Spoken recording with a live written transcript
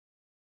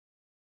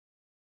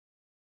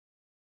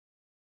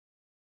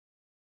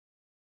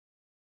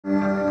But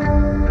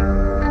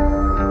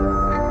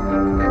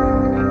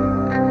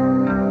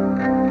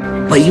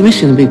you're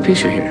missing the big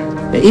picture here.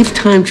 If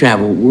time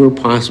travel were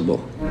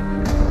possible,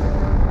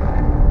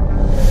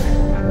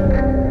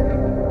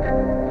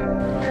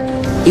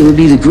 it would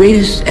be the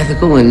greatest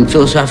ethical and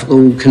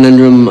philosophical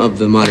conundrum of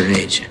the modern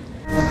age.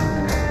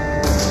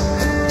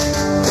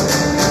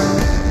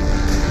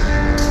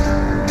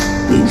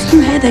 If you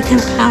had that kind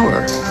of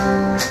power,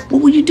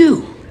 what would you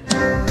do?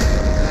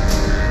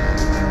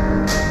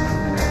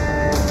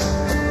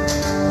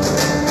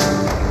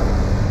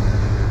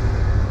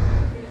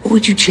 What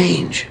would you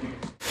change?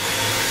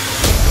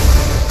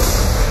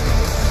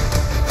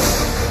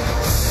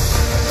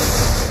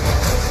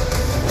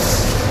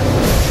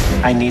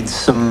 I need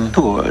some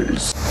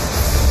tools.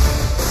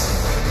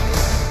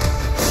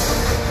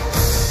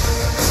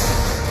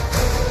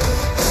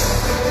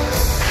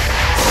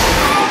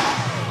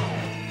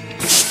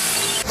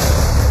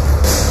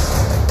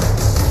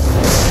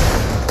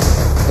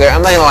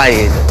 I'm not gonna lie to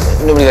you.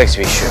 Nobody likes to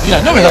be shushed.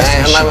 Yeah, nobody likes to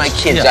be shushed. My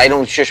kids, yeah. I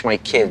don't shush my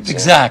kids.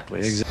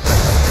 Exactly.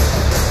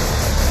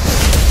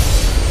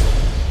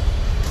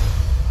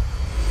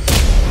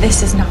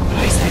 This is not what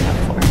I signed up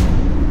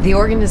for. The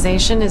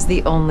organization is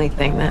the only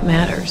thing that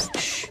matters.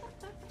 Shh.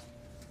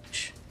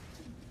 Shh.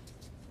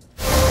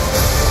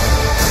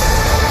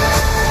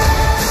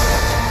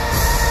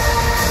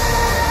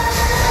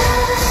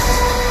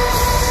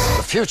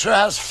 The future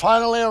has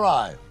finally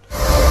arrived.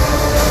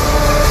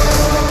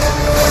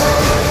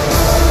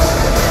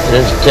 It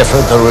is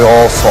different than we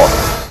all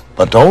thought.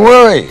 But don't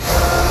worry.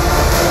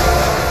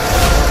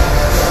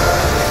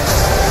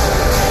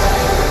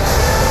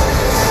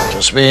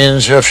 Just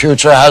means your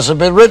future hasn't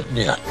been written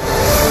yet.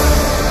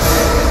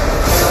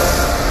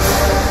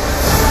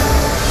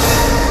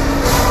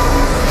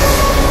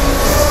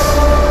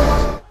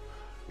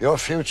 Your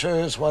future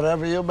is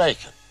whatever you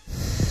make it.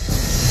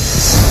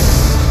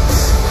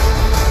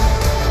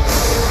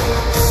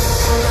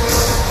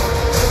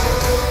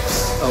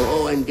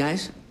 Oh, and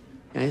guys,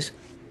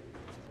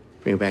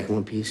 bring it back in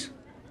one piece.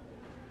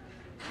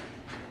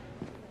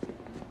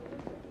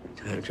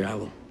 Time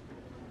travel.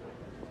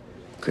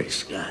 Great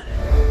Scott.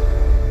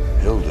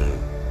 He'll do.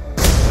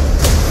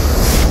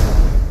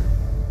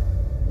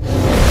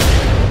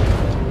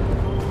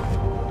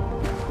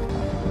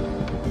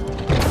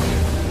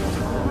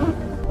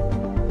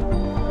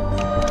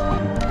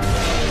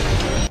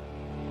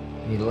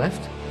 He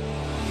left?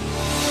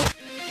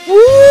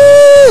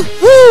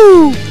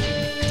 Woo!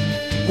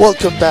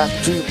 Welcome back,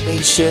 Dream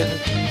Nation.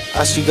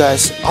 As you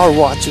guys are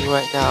watching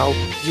right now,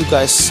 you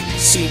guys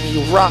see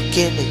me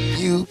rocking a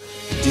new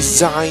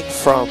design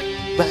from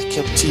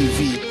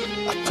MacamTV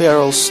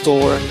apparel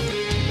store.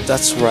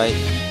 That's right,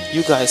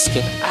 you guys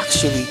can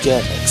actually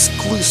get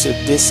exclusive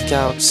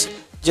discounts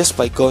just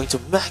by going to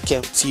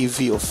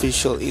MacamTV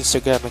official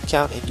Instagram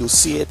account, and you'll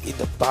see it in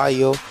the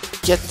bio.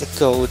 Get the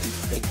code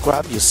and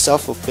grab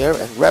yourself a pair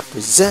and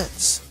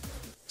represents.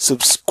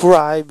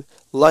 Subscribe,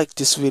 like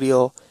this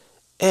video,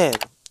 and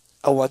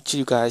I want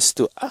you guys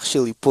to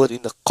actually put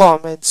in the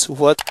comments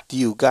what do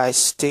you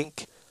guys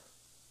think.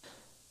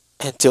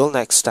 Until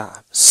next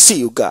time, see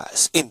you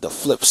guys in the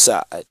flip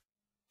side.